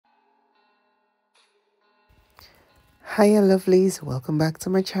Hiya lovelies, welcome back to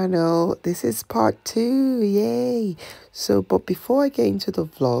my channel. This is part 2, yay! So, but before I get into the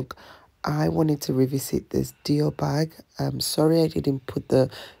vlog, I wanted to revisit this deal bag. I'm sorry I didn't put the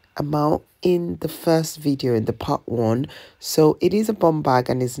amount in the first video in the part 1. So it is a bum bag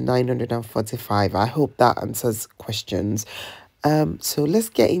and it's 945. I hope that answers questions. So let's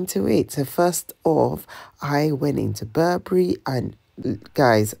get into it. So first off, I went into Burberry and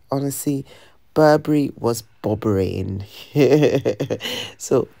guys, honestly, Burberry was bobbering.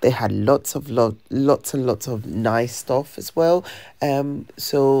 So they had lots and lots of nice stuff as well.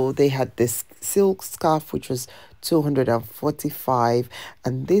 So they had this silk scarf which was 245,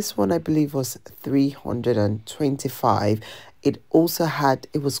 and this one I believe was 325. It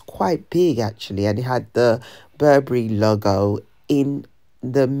was quite big actually, and it had the Burberry logo in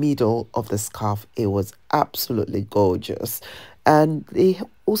the middle of the scarf. It was absolutely gorgeous, and they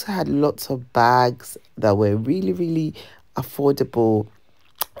also had lots of bags that were really affordable.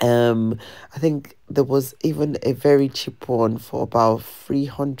 I think there was even a very cheap one for about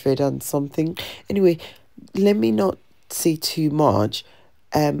 300 and something. Anyway, let me not say too much.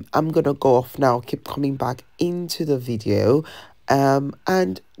 I'm gonna go off now, keep coming back into the video.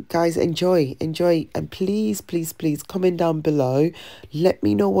 And guys, enjoy, and please comment down below. Let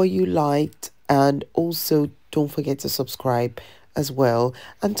me know what you liked, and also don't forget to subscribe as well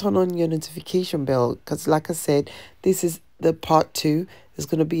and turn on your notification bell, because like I said, this is the part 2. There's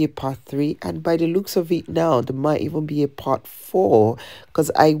going to be a part 3, and by the looks of it now, there might even be a part 4,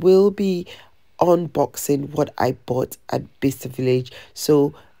 because I will be unboxing what I bought at Bicester Village.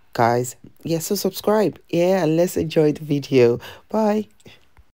 So guys, yeah, so subscribe, yeah, and let's enjoy the video. Bye.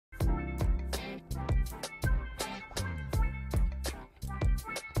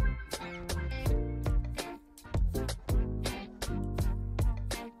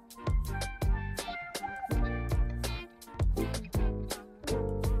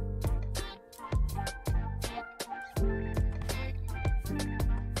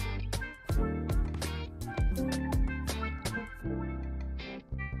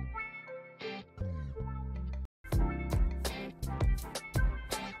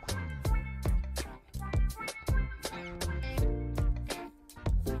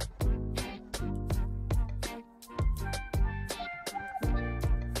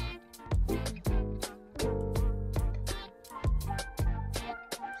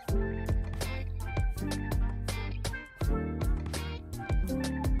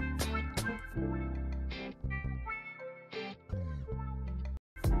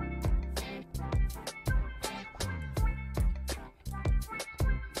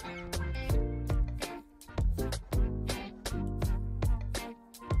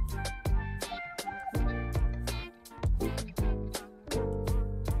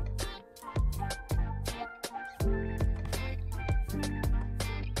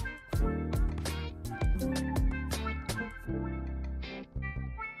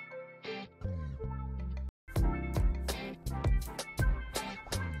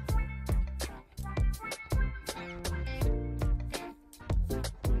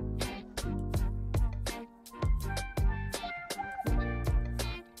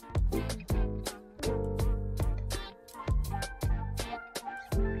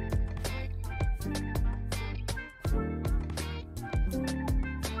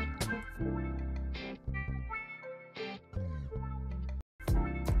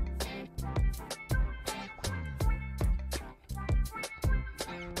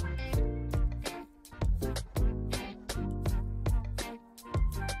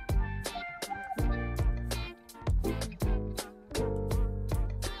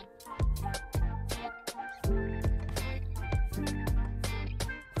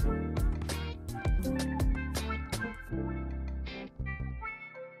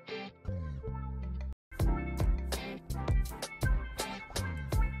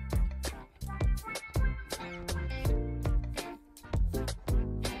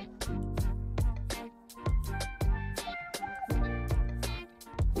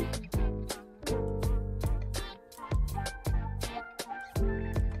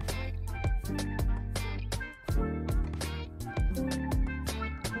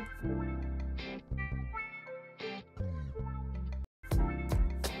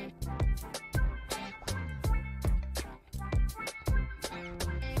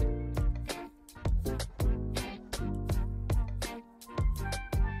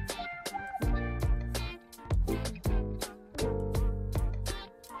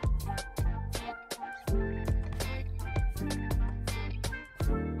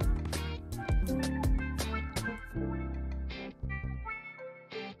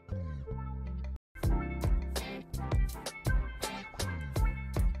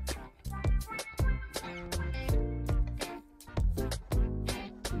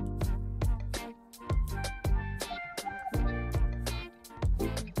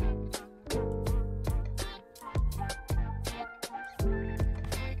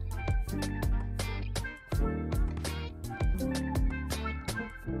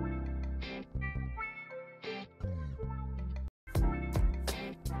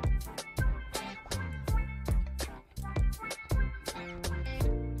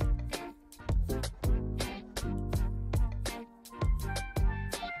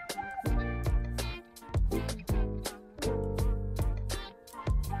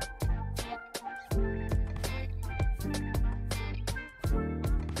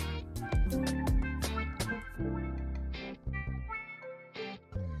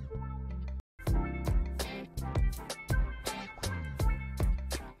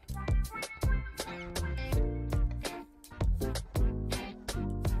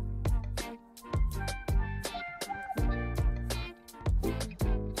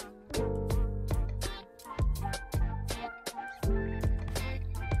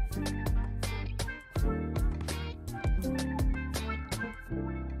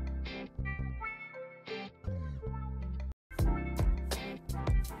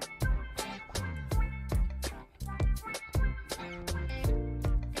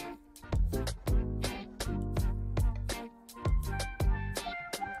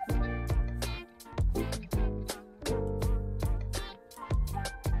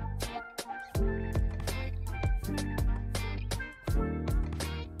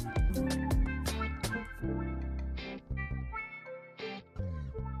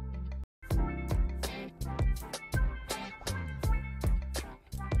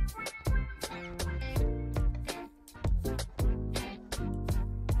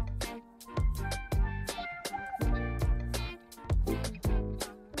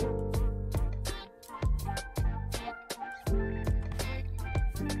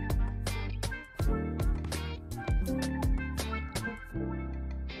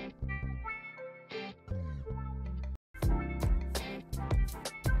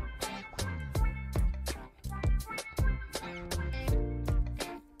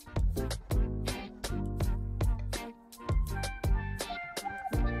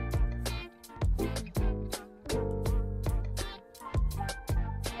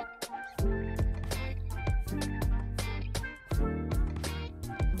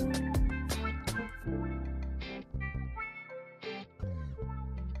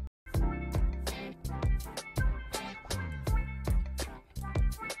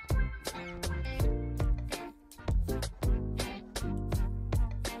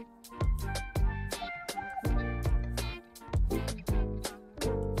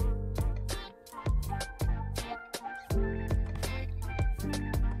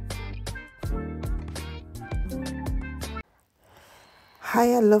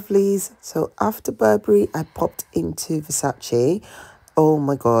 Hiya, lovelies. So after Burberry, I popped into Versace. Oh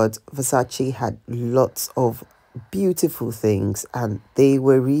my God, Versace had lots of beautiful things, and they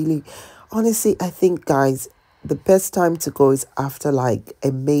were really, honestly, I think, guys, the best time to go is after like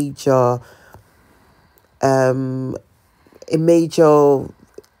um, a major,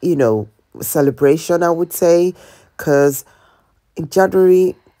 you know, celebration, I would say, because in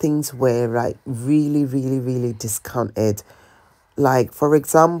January things were like really, really, really discounted. Like, for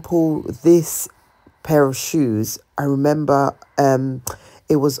example, this pair of shoes, I remember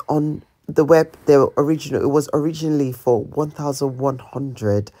it was on the web, it was originally for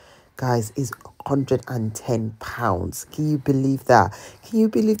 1,100, guys, is £110. Can you believe that? Can you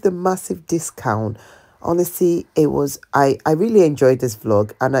believe the massive discount? Honestly, it was, I really enjoyed this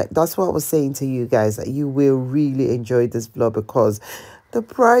vlog, and that's what I was saying to you guys, that you will really enjoy this vlog because the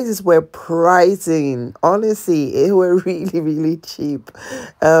prices were pricing. Honestly, it were really, really cheap.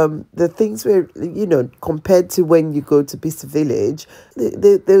 The things were, you know, compared to when you go to Bicester Village,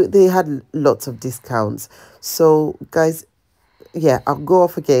 they had lots of discounts. So, guys, yeah, I'll go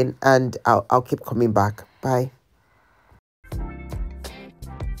off again and I'll keep coming back. Bye.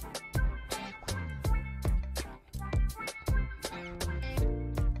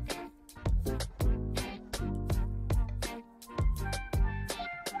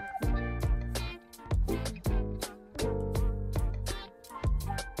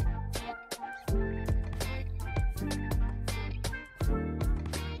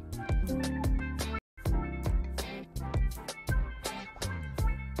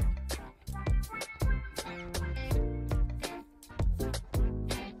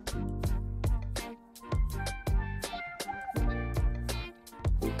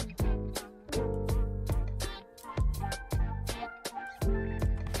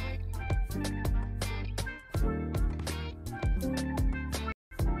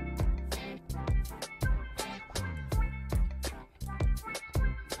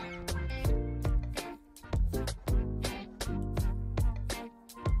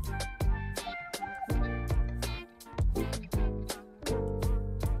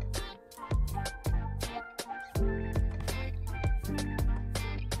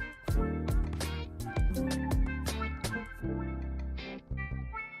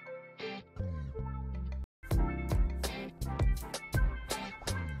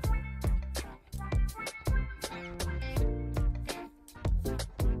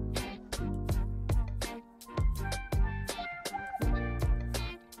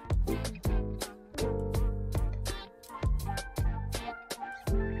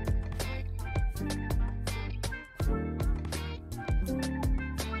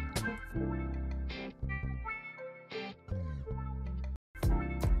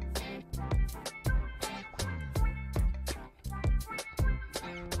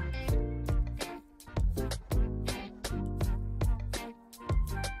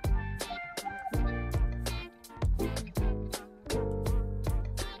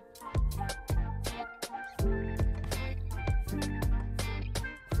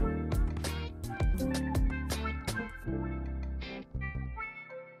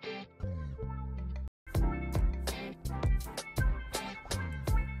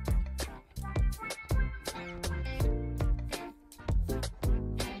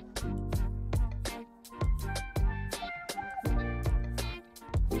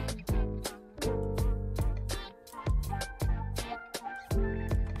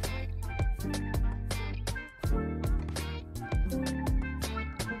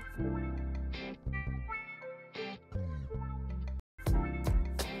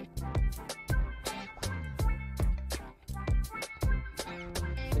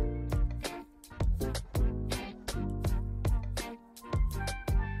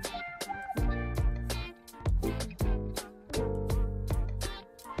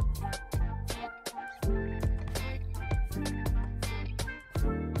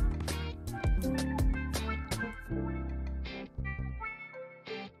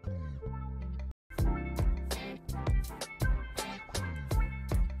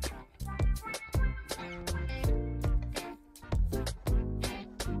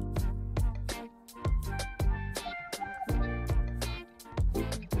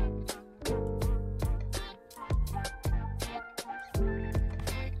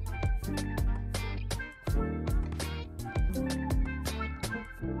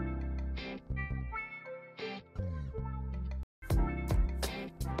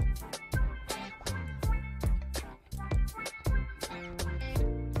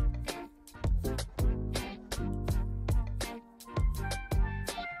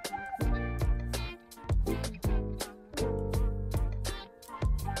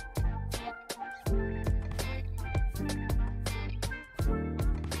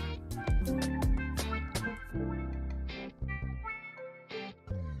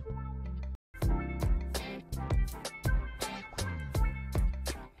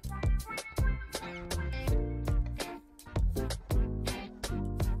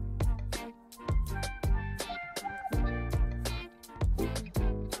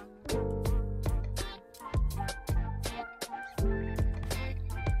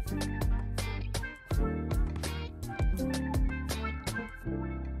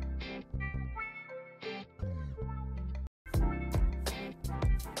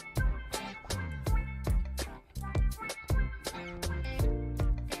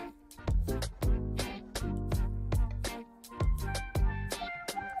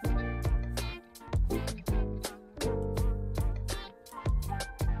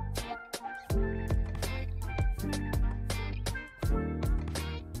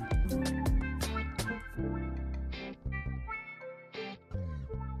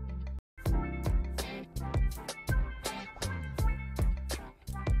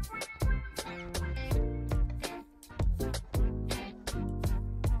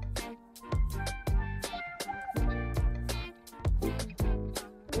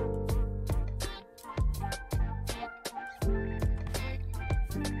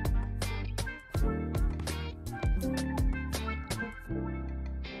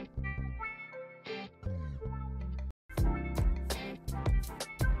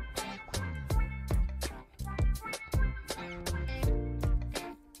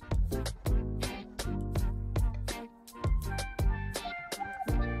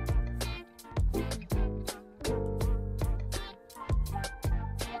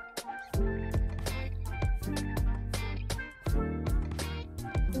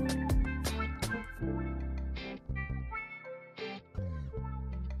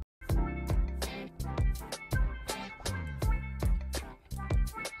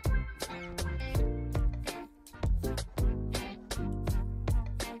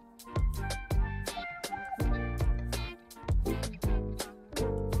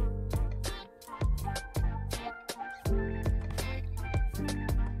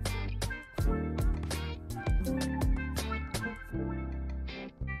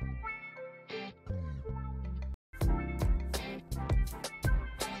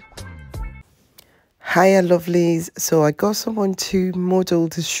 Hiya, lovelies. So I got someone to model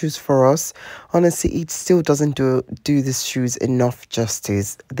the shoes for us. Honestly, it still doesn't do these shoes enough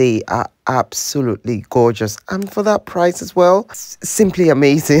justice. They are absolutely gorgeous, and for that price as well, simply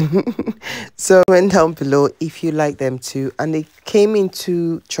amazing. So comment down below if you like them too. And they came in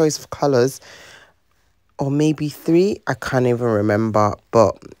two choice of colors, or maybe three. I can't even remember,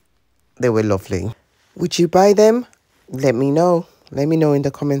 but they were lovely. Would you buy them? Let me know. Let me know in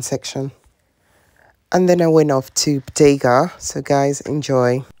the comment section. And then I went off to Bodega. So guys,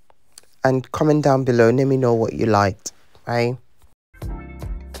 enjoy. And comment down below. Let me know what you liked. Bye.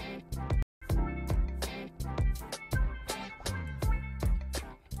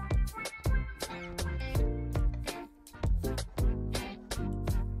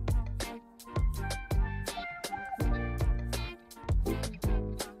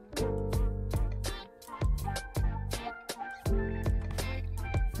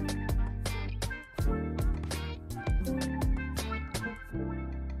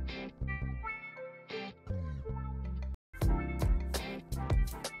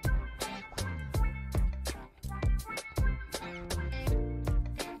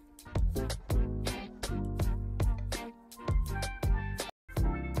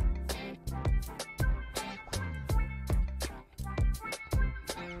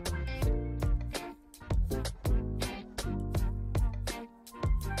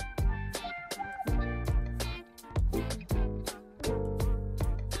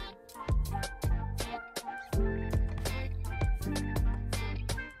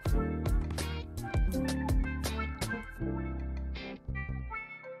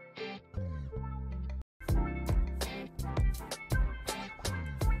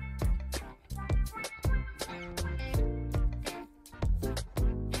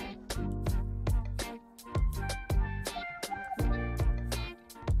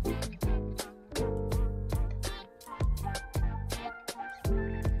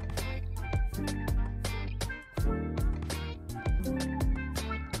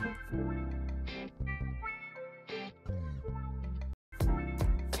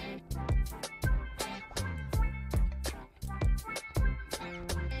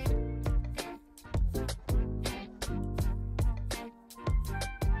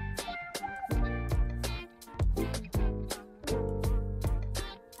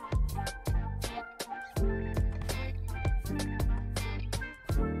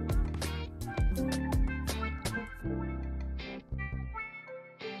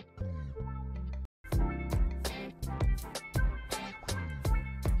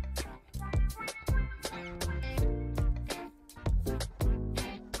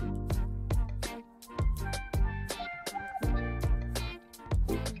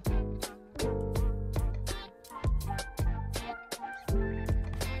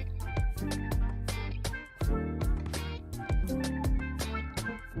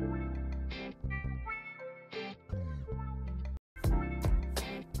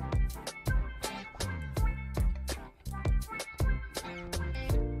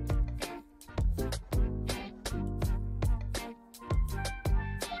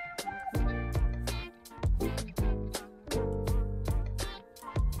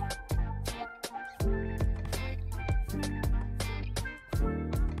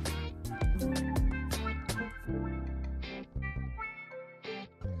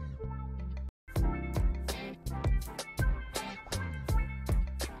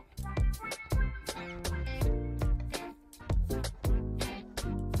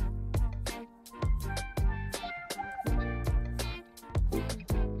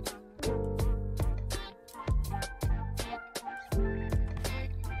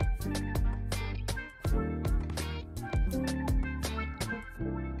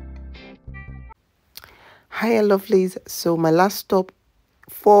 Hiya, lovelies. So my last stop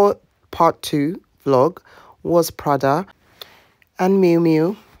for part 2 vlog was Prada and Miu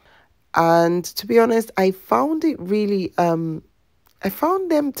Miu. And to be honest, I found it really I found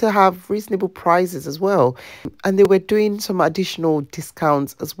them to have reasonable prices as well. And they were doing some additional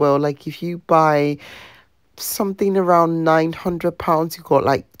discounts as well. Like if you buy something around £900, you got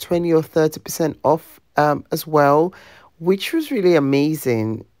like 20 or 30% off as well, which was really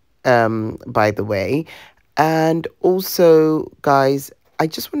amazing, by the way. And also, guys, I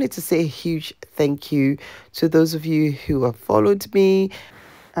just wanted to say a huge thank you to those of you who have followed me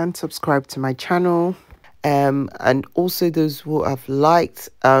and subscribed to my channel, and also those who have liked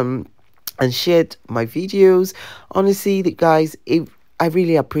and shared my videos. Honestly, the guys, I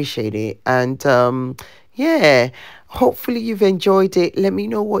really appreciate it. And yeah, hopefully you've enjoyed it. Let me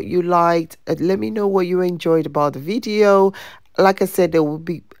know what you liked. Let me know what you enjoyed about the video. Like I said, there will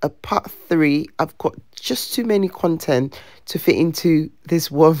be a part 3. I've got just too many content to fit into this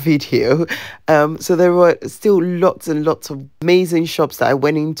one video. So there were still lots and lots of amazing shops that I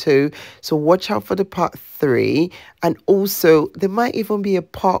went into. So watch out for the part 3. And also there might even be a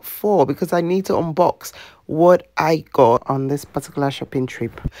part 4 because I need to unbox what I got on this particular shopping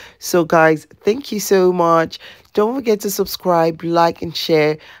trip. So guys, thank you so much. Don't forget to subscribe, like and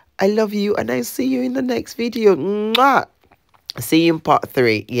share. I love you and I'll see you in the next video. Mwah! See you in part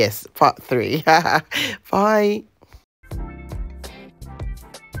 3. Yes, part 3. Bye.